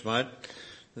Mate,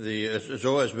 it's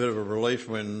always a bit of a relief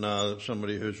when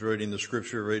somebody who's reading the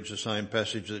scripture reads the same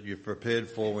passage that you've prepared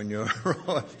for when you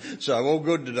arrive. So all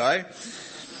good today.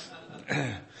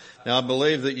 Now I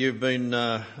believe that you've been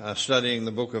studying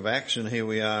the book of Acts, and here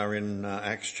we are in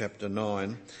Acts chapter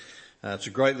 9. It's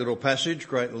a great little passage,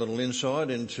 great little insight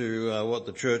into what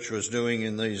the church was doing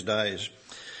in these days.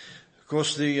 Of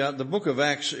course, the book of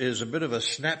Acts is a bit of a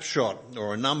snapshot,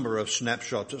 or a number of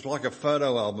snapshots. It's like a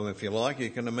photo album, if you like. You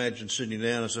can imagine sitting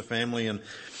down as a family and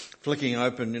flicking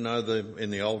open, in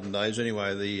the olden days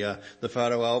anyway, the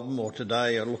photo album, or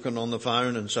today looking on the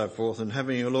phone and so forth, and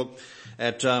having a look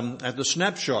at the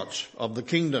snapshots of the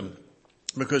kingdom,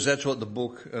 because that's what the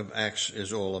book of Acts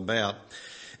is all about.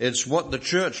 It's what the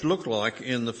church looked like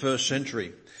in the first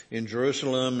century. In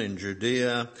Jerusalem, in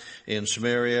Judea, in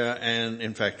Samaria, and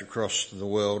in fact across the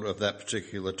world of that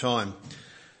particular time.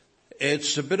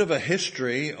 It's a bit of a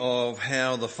history of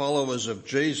how the followers of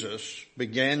Jesus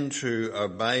began to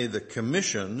obey the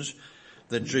commissions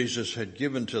that Jesus had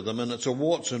given to them, and it's a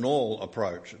warts and all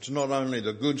approach. It's not only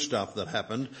the good stuff that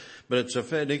happened, but it's a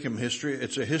fair dinkum history.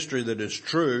 It's a history that is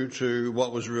true to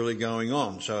what was really going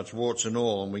on. So it's warts and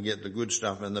all, and we get the good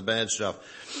stuff and the bad stuff,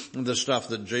 the stuff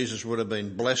that Jesus would have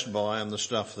been blessed by, and the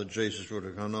stuff that Jesus would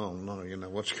have gone, oh no,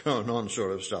 what's going on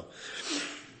sort of stuff.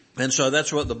 And so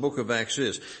that's what the book of Acts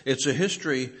is. It's a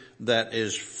history that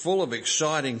is full of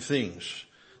exciting things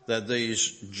that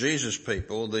these Jesus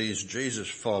people, these Jesus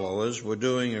followers were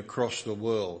doing across the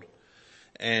world.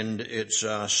 And it's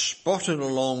spotted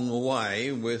along the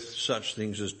way with such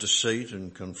things as deceit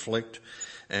and conflict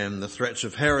and the threats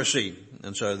of heresy.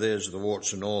 And so there's the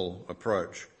warts and all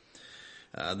approach.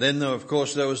 Then, of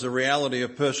course, there was the reality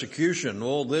of persecution.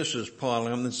 All this is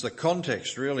piling on. It's the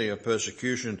context, really, of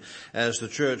persecution as the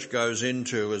church goes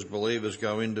into, as believers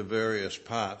go into various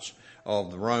parts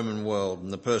of the Roman world.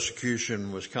 And the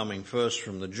persecution was coming first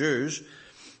from the Jews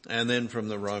and then from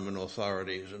the Roman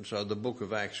authorities. And so the book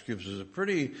of Acts gives us a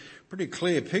pretty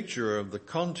clear picture of the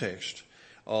context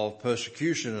of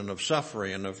persecution and of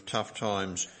suffering and of tough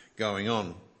times going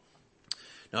on.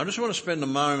 Now I just want to spend a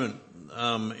moment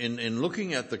in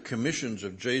looking at the commissions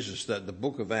of Jesus that the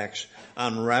book of Acts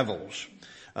unravels,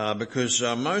 because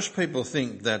most people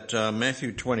think that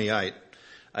Matthew 28,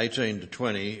 18 to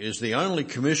 20 is the only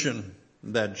commission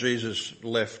that Jesus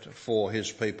left for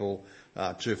his people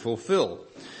to fulfill.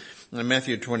 And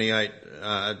Matthew 28,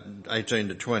 18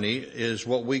 to 20 is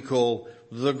what we call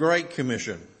the Great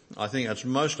Commission. I think that's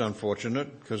most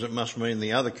unfortunate, because it must mean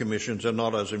the other commissions are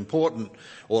not as important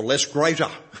or less greater.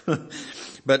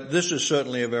 But this is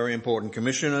certainly a very important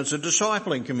commission. It's a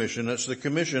discipling commission. It's the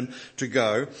commission to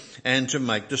go and to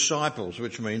make disciples,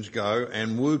 which means go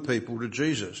and woo people to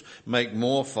Jesus, make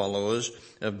more followers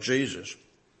of Jesus,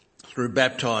 through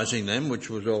baptizing them, which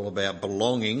was all about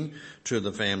belonging to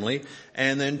the family,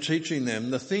 and then teaching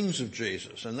them the things of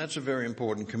Jesus. And that's a very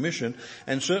important commission.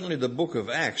 And certainly the book of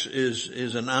Acts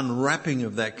is an unwrapping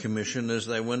of that commission as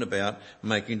they went about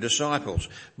making disciples.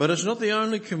 But it's not the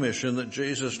only commission that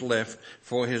Jesus left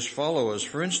for his followers.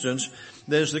 For instance,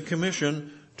 there's the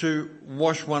commission to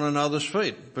wash one another's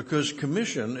feet, because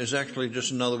commission is actually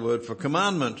just another word for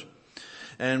commandment.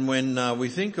 And when we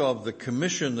think of the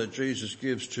commission that Jesus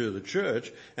gives to the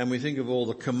church, and we think of all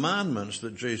the commandments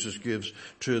that Jesus gives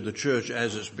to the church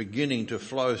as it's beginning to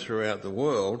flow throughout the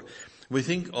world, we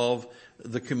think of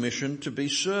the commission to be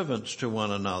servants to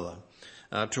one another,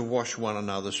 to wash one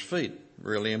another's feet.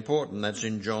 Really important. That's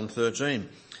in John 13.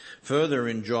 Further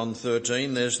in John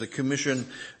 13, there's the commission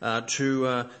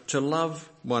to love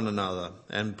one another.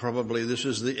 And probably this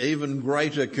is the even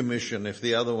greater commission. If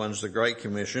the other one's the Great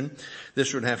Commission,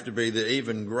 this would have to be the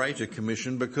even greater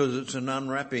commission, because it's an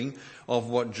unwrapping of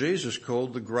what Jesus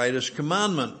called the greatest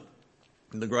commandment.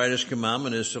 The greatest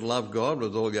commandment is to love God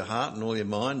with all your heart and all your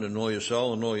mind and all your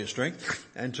soul and all your strength,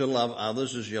 and to love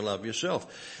others as you love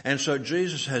yourself. And so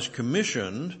Jesus has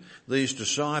commissioned these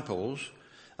disciples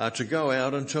to go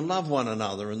out and to love one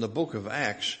another. And the book of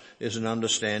Acts is an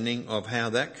understanding of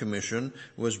how that commission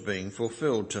was being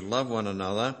fulfilled, to love one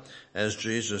another as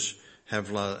Jesus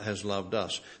has loved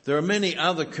us. There are many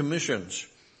other commissions: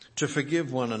 to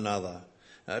forgive one another,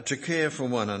 to care for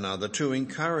one another, to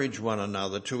encourage one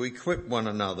another, to equip one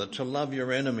another, to love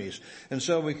your enemies. And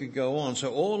so we could go on.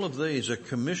 So all of these are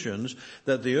commissions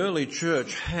that the early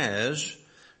church has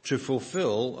to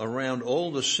fulfill around all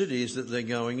the cities that they're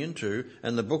going into,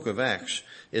 and the book of Acts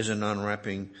is an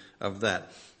unwrapping of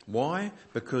that. Why?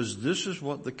 Because this is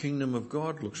what the kingdom of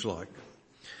God looks like.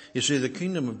 You see, the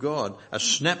kingdom of God, a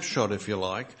snapshot, if you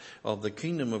like, of the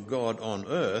kingdom of God on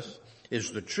earth,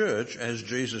 is the church as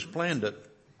Jesus planned it.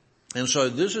 And so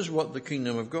this is what the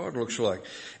kingdom of God looks like.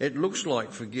 It looks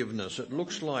like forgiveness. It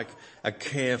looks like a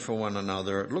care for one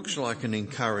another. It looks like an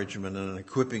encouragement and an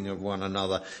equipping of one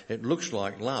another. It looks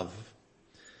like love.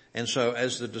 And so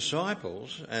as the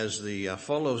disciples, as the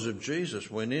followers of Jesus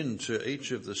went into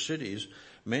each of the cities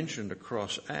mentioned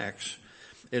across Acts,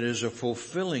 it is a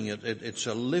fulfilling, it's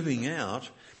a living out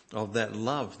of that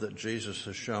love that Jesus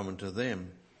has shown to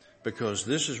them. Because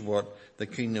this is what the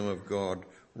kingdom of God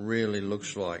really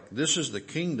looks like. This is the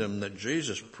kingdom that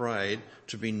Jesus prayed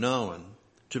to be known,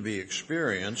 to be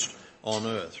experienced on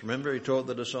earth. Remember he taught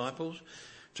the disciples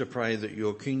to pray that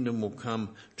your kingdom will come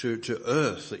to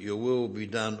earth, that your will be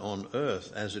done on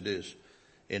earth as it is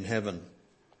in heaven.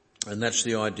 And that's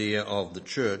the idea of the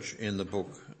church in the book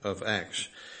of Acts.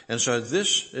 And so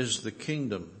this is the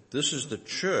kingdom. This is the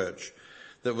church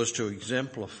that was to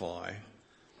exemplify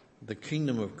the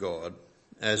kingdom of God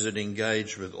as it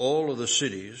engaged with all of the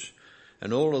cities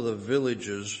and all of the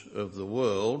villages of the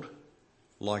world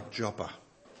like Joppa.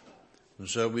 And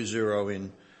so we zero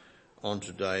in on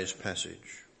today's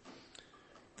passage.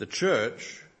 The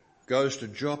church goes to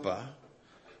Joppa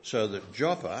so that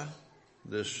Joppa,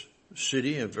 this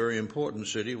city, a very important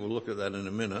city, we'll look at that in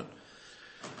a minute,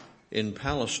 in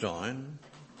Palestine,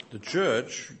 the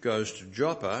church goes to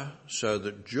Joppa so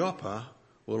that Joppa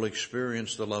will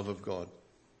experience the love of God.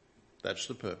 That's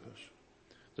the purpose.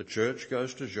 The church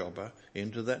goes to Joppa,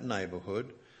 into that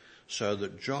neighbourhood, so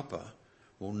that Joppa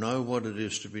will know what it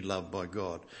is to be loved by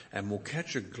God and will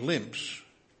catch a glimpse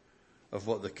of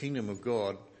what the kingdom of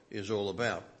God is all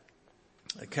about.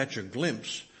 Catch a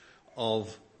glimpse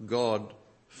of God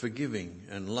forgiving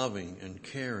and loving and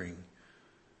caring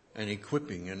and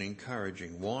equipping and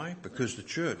encouraging. Why? Because the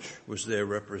church was there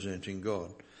representing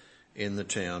God in the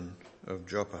town of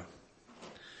Joppa.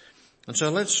 And so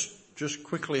let's just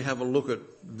quickly have a look at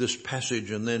this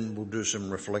passage and then we'll do some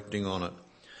reflecting on it.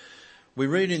 We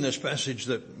read in this passage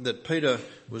that Peter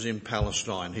was in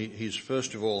Palestine. He's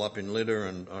first of all up in Lydda,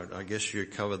 and I guess you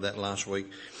covered that last week.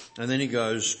 And then he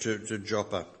goes to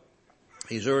Joppa.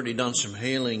 He's already done some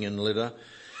healing in Lydda,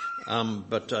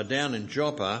 but down in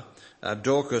Joppa,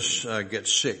 Dorcas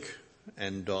gets sick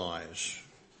and dies.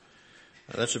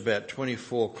 That's about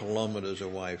 24 kilometres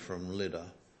away from Lydda.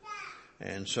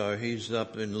 And so he's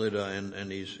up in Lydda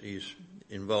and he's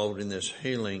involved in this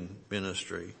healing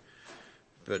ministry.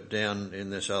 But down in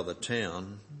this other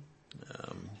town,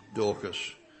 Dorcas,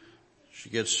 she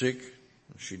gets sick,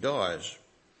 she dies.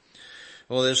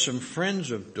 Well, there's some friends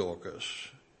of Dorcas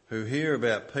who hear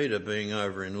about Peter being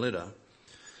over in Lydda.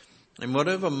 And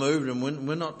whatever moved them,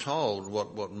 we're not told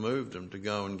what moved them to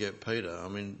go and get Peter. I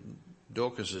mean,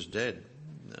 Dorcas is dead.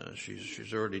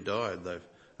 She's already died. They've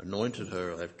anointed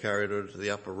her. They've carried her to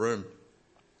the upper room.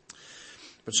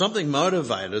 But something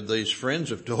motivated these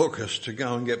friends of Dorcas to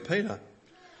go and get Peter.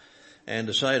 And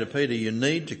to say to Peter, you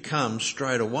need to come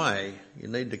straight away. You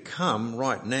need to come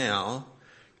right now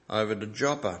over to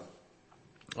Joppa.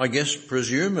 I guess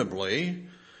presumably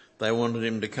they wanted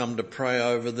him to come to pray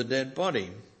over the dead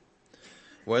body.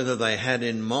 Whether they had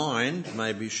in mind,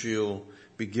 maybe she'll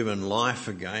be given life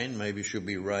again, maybe she'll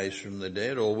be raised from the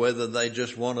dead, or whether they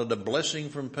just wanted a blessing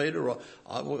from Peter,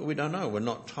 we don't know, we're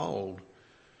not told.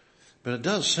 But it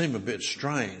does seem a bit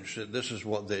strange that this is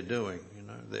what they're doing. You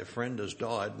know, their friend has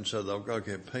died and so they'll go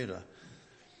get Peter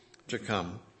to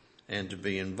come and to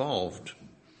be involved.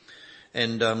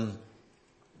 And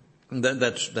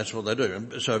that's what they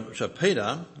do. So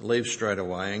Peter leaves straight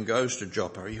away and goes to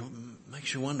Joppa. It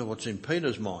makes you wonder what's in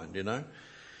Peter's mind, you know.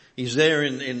 He's there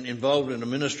involved in a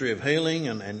ministry of healing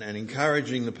and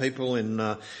encouraging the people in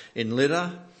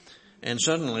Lydda. And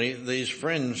suddenly these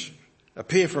friends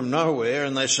appear from nowhere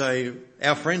and they say,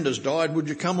 our friend has died, would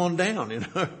you come on down, you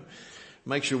know.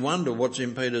 Makes you wonder what's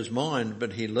in Peter's mind,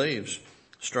 but he leaves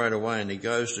straight away and he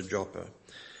goes to Joppa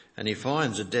and he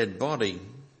finds a dead body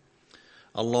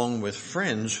along with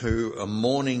friends who are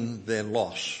mourning their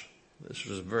loss. This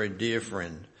was a very dear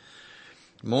friend.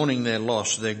 Mourning their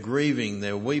loss, they're grieving,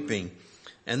 they're weeping,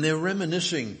 and they're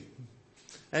reminiscing,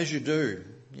 as you do.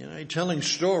 You know, telling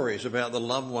stories about the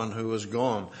loved one who has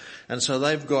gone. And so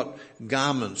they've got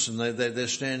garments and they're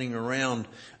standing around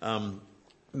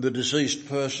the deceased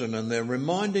person and they're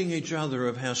reminding each other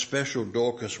of how special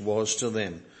Dorcas was to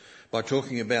them by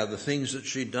talking about the things that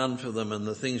she'd done for them and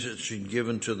the things that she'd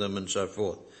given to them and so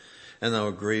forth. And they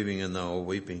were grieving and they were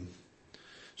weeping.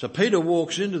 So Peter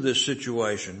walks into this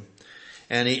situation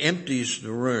and he empties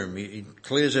the room. He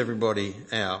clears everybody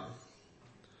out.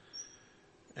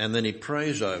 And then he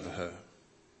prays over her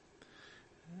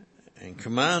and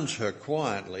commands her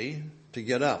quietly to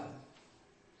get up.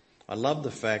 I love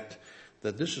the fact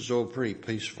that this is all pretty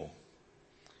peaceful.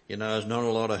 there's not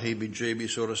a lot of heebie-jeebie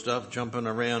sort of stuff jumping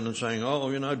around and saying,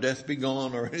 death be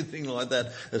gone or anything like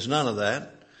that. There's none of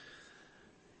that.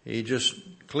 He just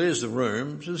clears the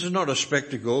room. This is not a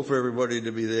spectacle for everybody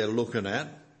to be there looking at.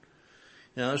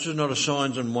 This is not a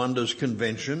signs and wonders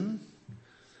convention.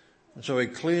 And so he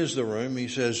clears the room. He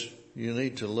says, you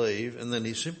need to leave. And then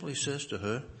he simply says to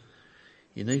her,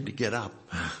 you need to get up.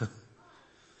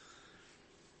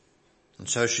 And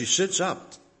so she sits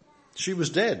up. She was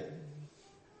dead.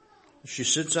 She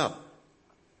sits up.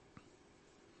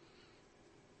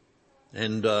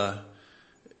 And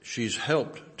she's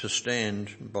helped to stand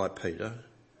by Peter.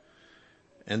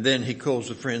 And then he calls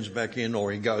the friends back in,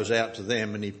 or he goes out to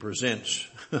them and he presents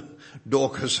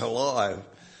Dorcas alive.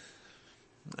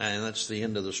 And that's the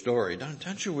end of the story.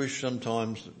 Don't you wish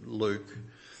sometimes that Luke,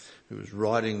 who was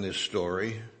writing this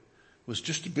story, was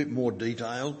just a bit more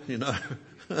detailed,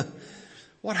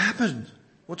 What happened?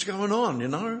 What's going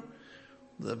on,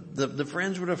 The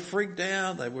friends would have freaked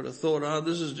out. They would have thought,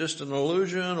 this is just an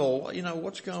illusion, or,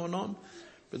 what's going on?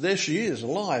 But there she is,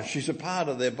 alive. She's a part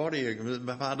of their body, a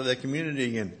part of their community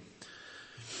again.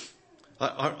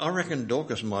 I reckon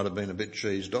Dorcas might have been a bit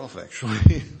cheesed off,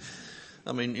 actually.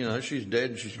 I mean, she's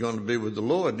dead. She's gone to be with the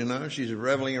Lord, She's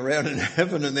rattling around in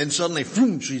heaven, and then suddenly,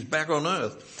 boom, she's back on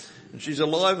earth. And she's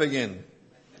alive again.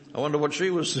 I wonder what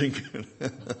she was thinking.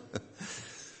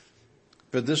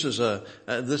 But this is a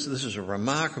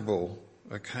remarkable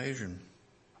occasion.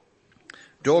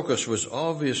 Dorcas was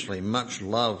obviously much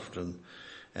loved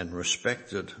and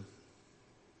respected.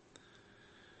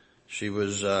 She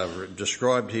was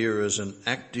described here as an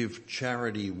active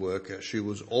charity worker. She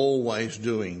was always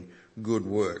doing good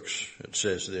works, it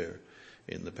says there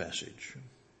in the passage.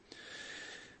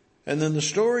 And then the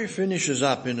story finishes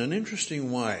up in an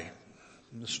interesting way.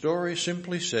 The story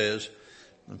simply says,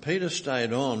 and Peter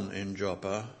stayed on in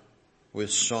Joppa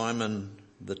with Simon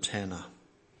the tanner.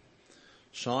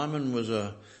 Simon was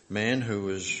a man who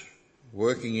was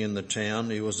working in the town.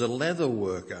 He was a leather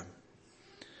worker.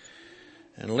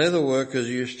 And leather workers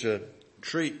used to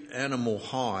treat animal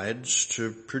hides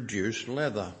to produce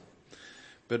leather.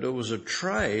 But it was a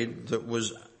trade that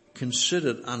was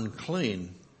considered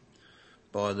unclean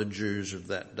by the Jews of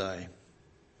that day.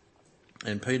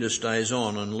 And Peter stays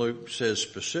on, and Luke says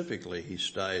specifically he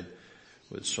stayed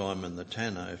with Simon the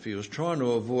tanner. If he was trying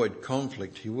to avoid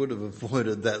conflict, he would have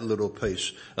avoided that little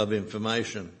piece of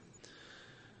information.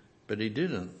 But he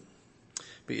didn't.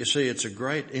 But you see, it's a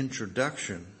great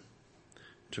introduction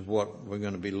to what we're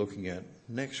going to be looking at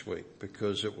next week,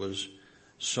 because it was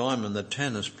Simon the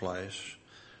tanner's place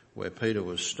where Peter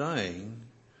was staying,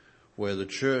 where the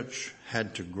church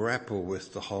had to grapple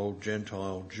with the whole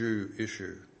Gentile Jew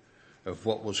issue of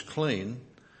what was clean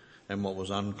and what was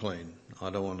unclean. I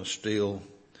don't want to steal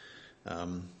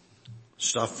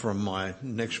stuff from my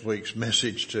next week's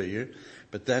message to you,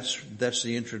 but that's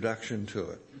the introduction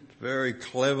to it. Very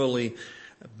cleverly,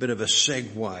 a bit of a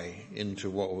segue into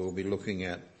what we'll be looking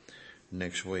at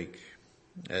next week,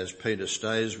 as Peter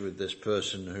stays with this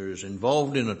person who's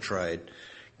involved in a trade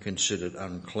considered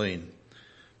unclean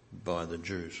by the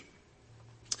Jews.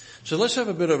 So let's have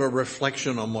a bit of a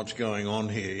reflection on what's going on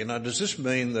here. Does this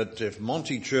mean that if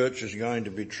Monty Church is going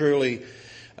to be truly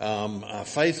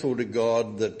faithful to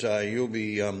God, that you'll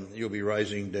be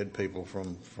raising dead people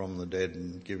from the dead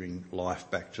and giving life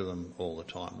back to them all the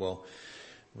time? Well,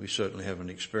 we certainly haven't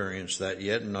experienced that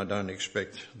yet, and I don't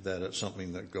expect that it's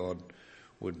something that God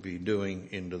would be doing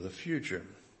into the future.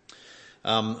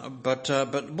 But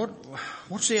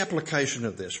what's the application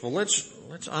of this? Well, let's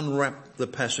unwrap the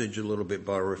passage a little bit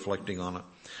by reflecting on it.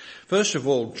 First of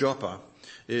all, Joppa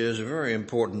is a very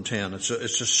important town. It's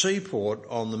a seaport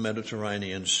on the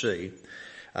Mediterranean Sea,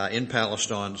 in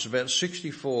Palestine. It's about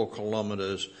 64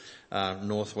 kilometres,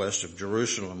 northwest of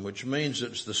Jerusalem, which means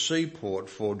it's the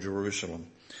seaport for Jerusalem.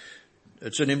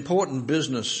 It's an important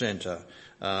business centre,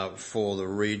 for the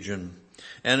region.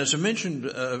 And it's mentioned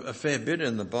a fair bit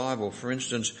in the Bible. For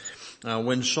instance,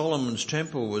 when Solomon's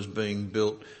temple was being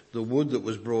built, the wood that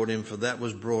was brought in for that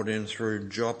was brought in through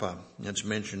Joppa. It's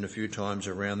mentioned a few times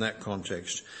around that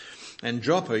context. And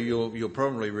Joppa, you'll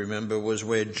probably remember, was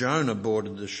where Jonah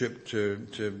boarded the ship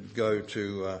to go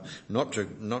to, not to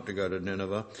go to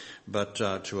Nineveh, but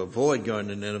to avoid going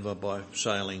to Nineveh by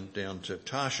sailing down to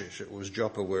Tarshish. It was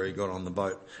Joppa where he got on the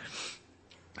boat.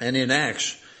 And in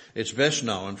Acts, it's best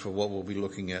known for what we'll be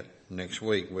looking at next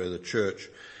week, where the church,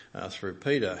 through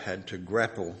Peter, had to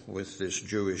grapple with this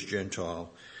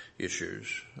Jewish-Gentile issues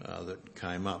that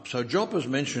came up. So Joppa's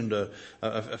mentioned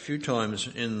a few times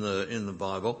in the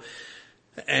Bible,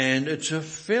 and it's a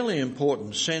fairly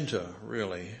important centre,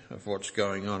 really, of what's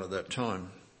going on at that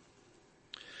time.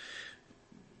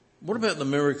 What about the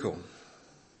miracle?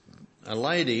 A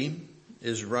lady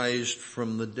is raised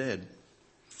from the dead.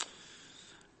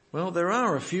 Well, there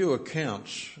are a few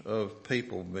accounts of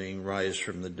people being raised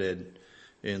from the dead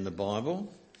in the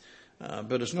Bible,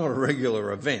 but it's not a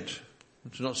regular event.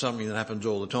 It's not something that happens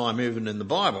all the time, even in the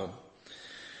Bible.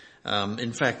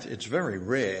 In fact, it's very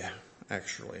rare,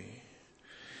 actually.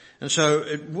 And so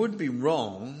it would be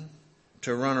wrong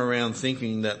to run around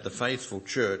thinking that the faithful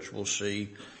church will see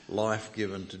life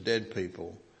given to dead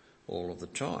people all of the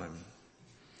time.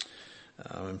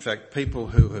 In fact, people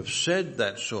who have said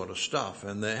that sort of stuff,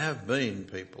 and there have been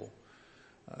people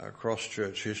across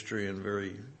church history and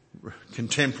very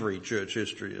contemporary church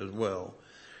history as well,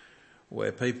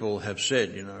 where people have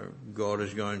said, God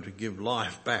is going to give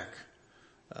life back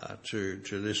to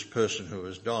this person who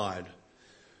has died.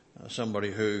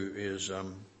 Somebody who is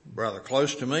rather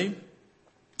close to me,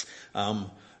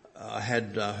 I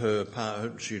had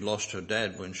she lost her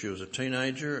dad when she was a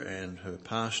teenager, and her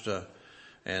pastor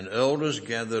and elders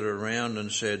gathered around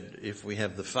and said, if we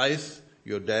have the faith,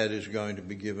 your dad is going to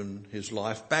be given his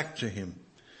life back to him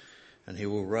and he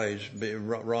will rise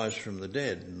from the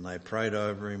dead. And they prayed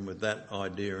over him with that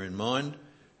idea in mind,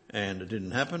 and it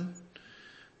didn't happen.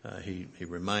 He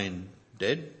remained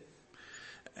dead,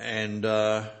 and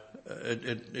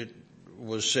it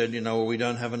was said, we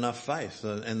don't have enough faith,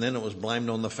 and then it was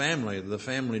blamed on the family. The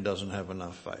family doesn't have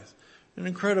enough faith. An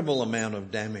incredible amount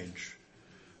of damage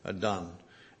are done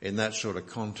in that sort of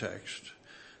context.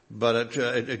 But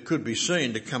it could be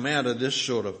seen to come out of this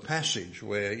sort of passage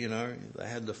where, they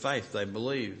had the faith, they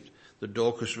believed that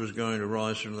Dorcas was going to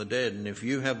rise from the dead. And if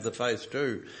you have the faith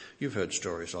too, you've heard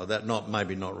stories like that,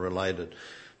 maybe not related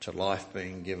to life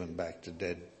being given back to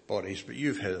dead bodies, but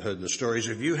you've heard the stories.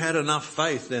 If you had enough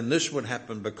faith, then this would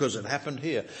happen because it happened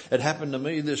here. It happened to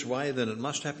me this way, then it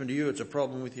must happen to you. It's a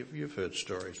problem with you. You've heard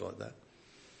stories like that.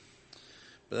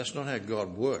 But that's not how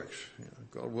God works.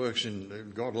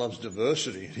 God loves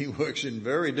diversity, and he works in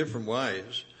very different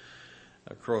ways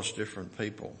across different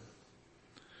people.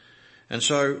 And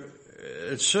so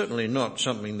it's certainly not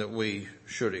something that we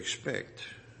should expect.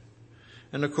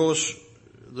 And of course,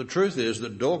 the truth is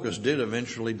that Dorcas did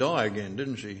eventually die again,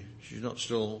 didn't she? She's not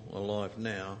still alive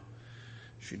now.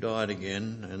 She died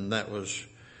again, and that was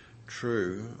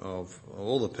true of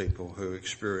all the people who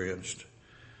experienced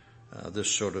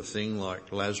this sort of thing,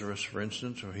 like Lazarus, for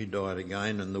instance, or he died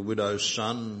again, and the widow's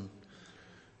son,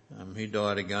 he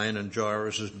died again, and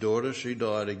Jairus' daughter, she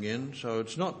died again. So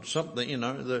it's not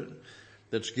something,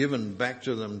 that's given back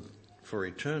to them for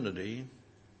eternity.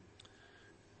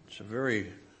 It's a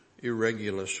very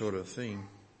irregular sort of thing.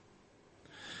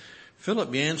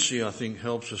 Philip Yancey, I think,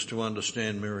 helps us to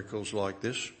understand miracles like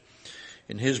this.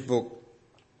 In his book,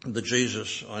 The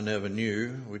Jesus I Never Knew,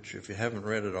 which if you haven't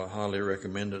read it, I highly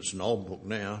recommend it. It's an old book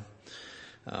now,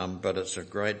 but it's a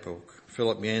great book.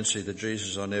 Philip Yancey, The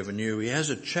Jesus I Never Knew, he has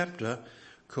a chapter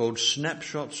called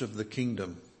Snapshots of the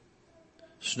Kingdom.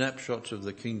 Snapshots of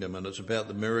the Kingdom, and it's about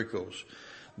the miracles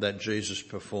that Jesus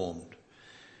performed.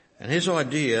 And his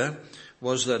idea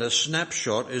was that a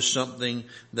snapshot is something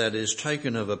that is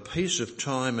taken of a piece of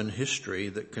time and history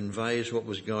that conveys what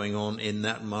was going on in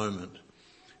that moment.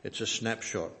 It's a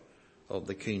snapshot of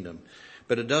the kingdom.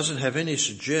 But it doesn't have any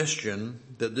suggestion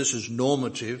that this is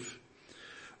normative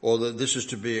or that this is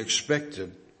to be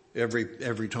expected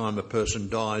every time a person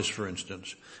dies, for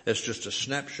instance. It's just a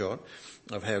snapshot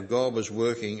of how God was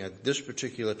working at this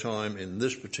particular time in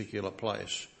this particular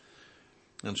place.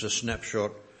 And it's a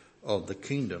snapshot of the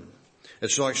kingdom.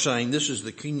 It's like saying this is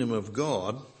the kingdom of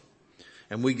God,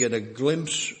 and we get a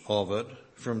glimpse of it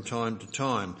from time to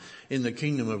time. In the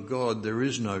kingdom of God, there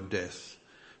is no death.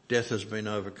 Death has been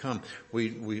overcome.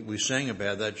 We sang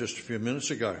about that just a few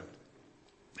minutes ago.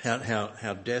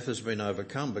 How death has been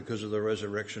overcome because of the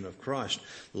resurrection of Christ.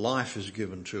 Life is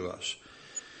given to us.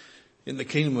 In the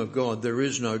kingdom of God, there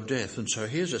is no death. And so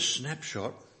here's a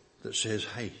snapshot that says,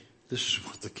 hey, this is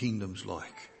what the kingdom's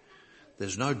like.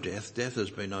 There's no death. Death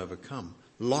has been overcome.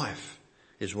 Life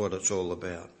is what it's all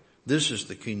about. This is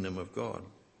the kingdom of God.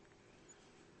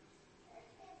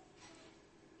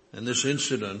 And this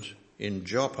incident in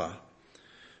Joppa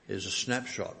is a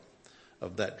snapshot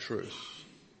of that truth,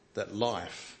 that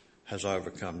life has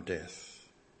overcome death.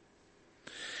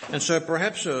 And so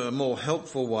perhaps a more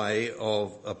helpful way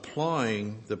of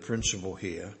applying the principle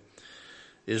here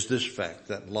is this fact,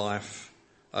 that life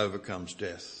overcomes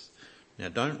death. Now,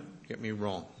 don't get me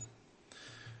wrong.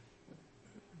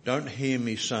 Don't hear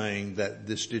me saying that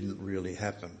this didn't really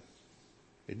happen.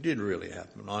 It did really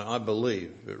happen. I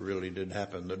believe it really did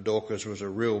happen. That Dorcas was a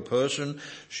real person.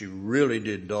 She really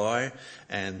did die,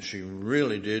 and she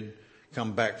really did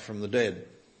come back from the dead.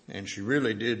 and she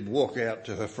really did walk out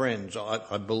to her friends.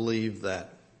 I believe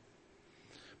that.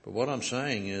 But what I'm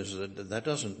saying is that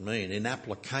doesn't mean, in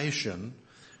application,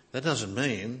 that doesn't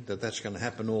mean that that's going to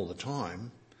happen all the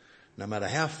time, no matter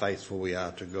how faithful we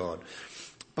are to God.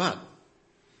 But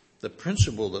the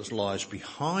principle that lies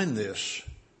behind this,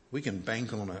 we can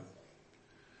bank on it.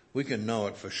 We can know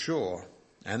it for sure.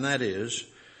 And that is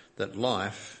that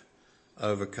life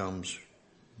overcomes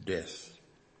death.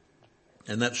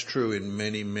 And that's true in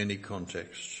many, many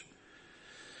contexts.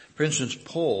 For instance,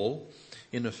 Paul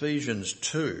in Ephesians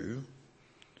 2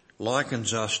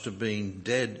 likens us to being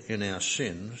dead in our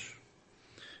sins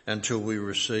until we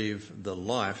receive the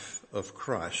life of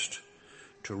Christ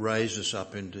to raise us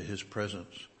up into his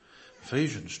presence.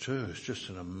 Ephesians 2 is just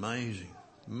an amazing,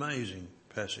 amazing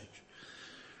passage.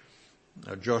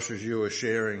 Josh, as you were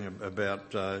sharing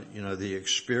about, the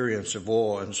experience of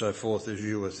awe and so forth, as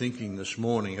you were thinking this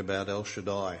morning about El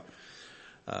Shaddai,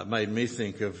 made me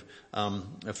think of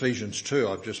Ephesians 2.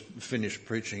 I've just finished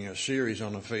preaching a series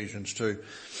on Ephesians 2,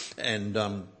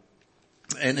 and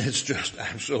it's just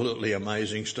absolutely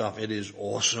amazing stuff. It is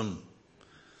awesome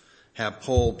how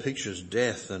Paul pictures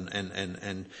death,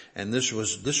 and this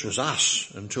was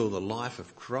us until the life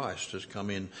of Christ has come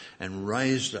in and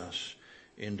raised us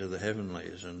into the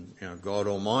heavenlies, and God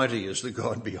Almighty is the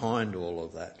God behind all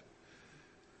of that.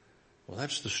 Well,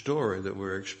 that's the story that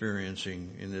we're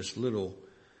experiencing in this little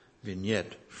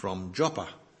vignette from Joppa,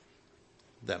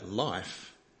 that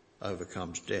life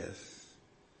overcomes death.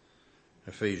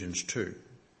 Ephesians 2.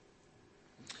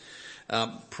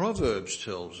 Proverbs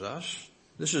tells us,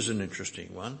 this is an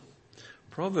interesting one,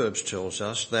 Proverbs tells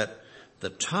us that the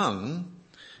tongue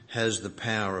has the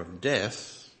power of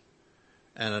death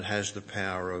and it has the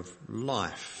power of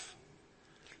life.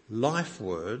 Life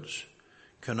words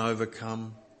can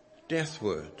overcome death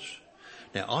words.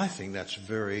 Now, I think that's a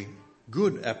very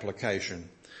good application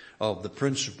of the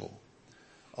principle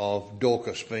of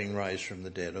Dorcas being raised from the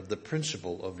dead, of the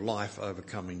principle of life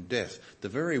overcoming death. The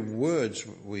very words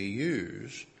we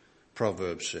use,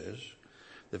 Proverbs says,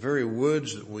 the very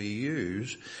words that we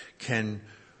use can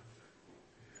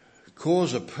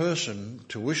cause a person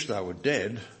to wish they were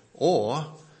dead, or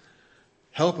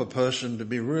help a person to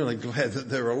be really glad that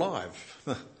they're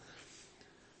alive.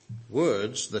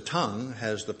 Words, the tongue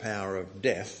has the power of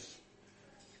death.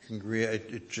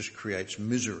 It just creates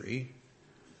misery,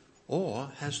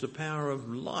 or has the power of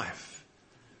life.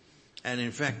 And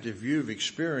in fact, if you've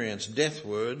experienced death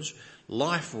words,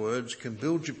 life words can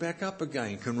build you back up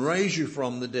again, can raise you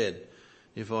from the dead,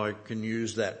 if I can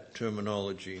use that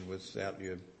terminology without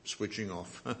you switching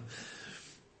off.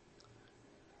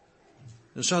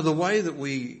 And so the way that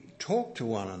we talk to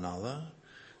one another,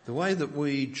 the way that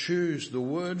we choose the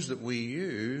words that we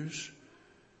use,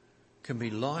 can be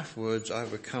life words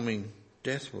overcoming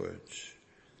death words.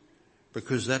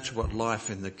 Because that's what life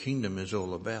in the kingdom is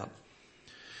all about.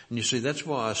 And you see, that's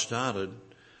why I started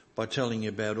by telling you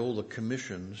about all the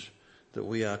commissions that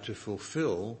we are to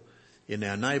fulfill in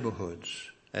our neighbourhoods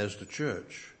as the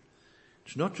church.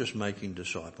 It's not just making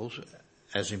disciples,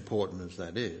 as important as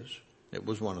that is. It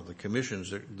was one of the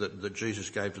commissions that Jesus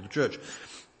gave to the church.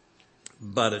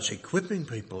 But it's equipping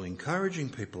people, encouraging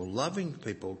people, loving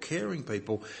people, caring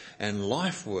people, and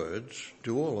life words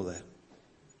do all of that.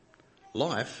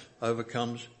 Life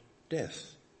overcomes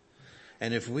death.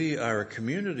 And if we are a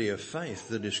community of faith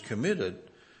that is committed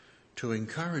to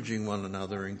encouraging one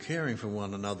another and caring for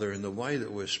one another in the way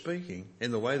that we're speaking,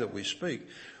 in the way that we speak,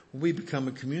 we become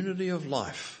a community of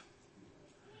life.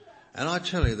 And I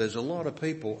tell you, there's a lot of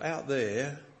people out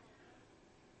there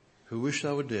who wish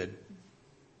they were dead.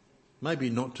 Maybe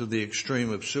not to the extreme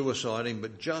of suiciding,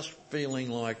 but just feeling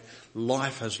like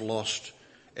life has lost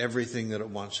everything that it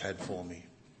once had for me.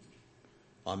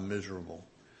 I'm miserable.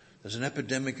 There's an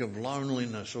epidemic of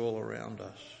loneliness all around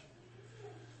us.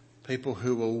 People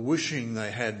who are wishing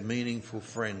they had meaningful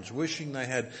friends, wishing they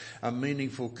had a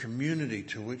meaningful community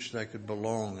to which they could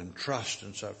belong and trust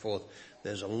and so forth.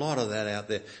 There's a lot of that out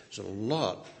there. There's a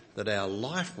lot that our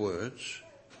life words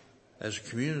as a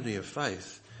community of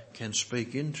faith can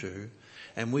speak into,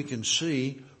 and we can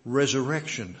see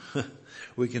resurrection.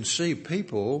 We can see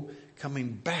people coming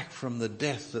back from the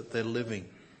death that they're living.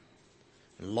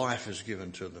 Life is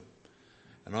given to them.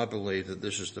 And I believe that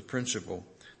this is the principle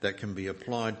that can be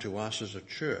applied to us as a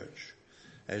church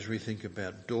as we think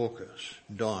about Dorcas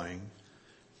dying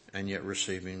and yet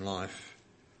receiving life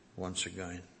once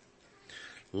again.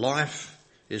 Life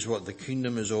is what the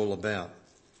kingdom is all about.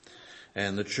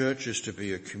 And the church is to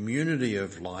be a community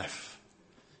of life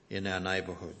in our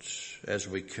neighbourhoods as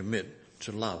we commit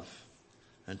to love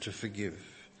and to forgive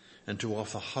and to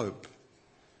offer hope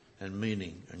and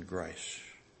meaning and grace.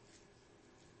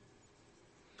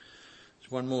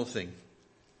 There's one more thing.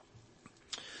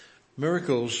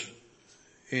 Miracles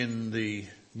in the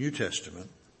New Testament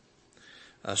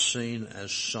are seen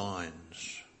as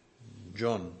signs.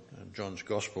 John's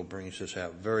Gospel brings this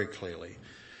out very clearly,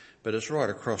 but it's right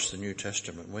across the New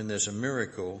Testament. When there's a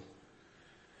miracle,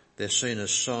 they're seen as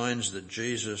signs that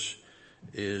Jesus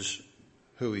is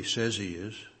who he says he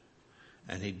is,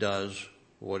 and he does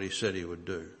what he said he would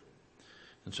do.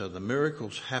 And so the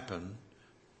miracles happen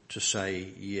to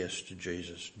say yes to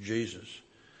Jesus. Jesus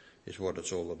is what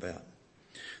it's all about.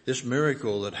 This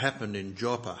miracle that happened in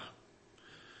Joppa,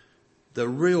 the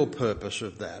real purpose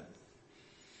of that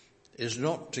is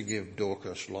not to give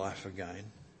Dorcas life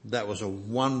again. That was a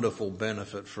wonderful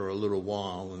benefit for a little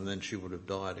while, and then she would have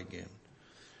died again.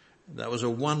 That was a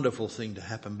wonderful thing to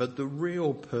happen. But the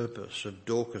real purpose of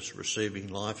Dorcas receiving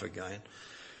life again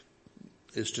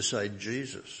is to say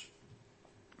Jesus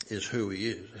is who he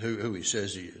is, who he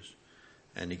says he is,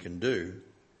 and he can do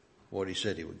what he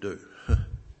said he would do,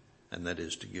 and that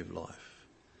is to give life.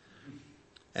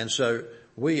 And so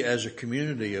we as a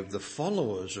community of the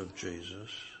followers of Jesus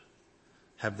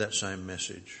have that same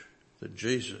message, that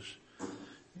Jesus,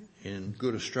 in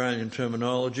good Australian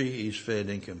terminology, he's fair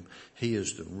dinkum. He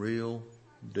is the real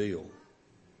deal.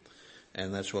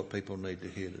 And that's what people need to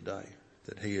hear today,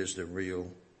 that he is the real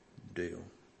deal.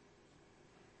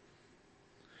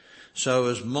 So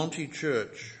as Monty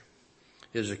Church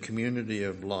is a community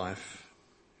of life,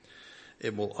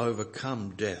 it will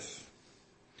overcome death,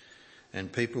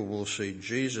 and people will see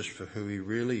Jesus for who he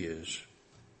really is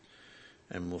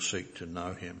and will seek to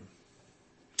know him.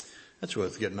 That's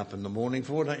worth getting up in the morning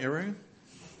for, don't you, Ryan?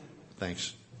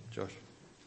 Thanks, Josh.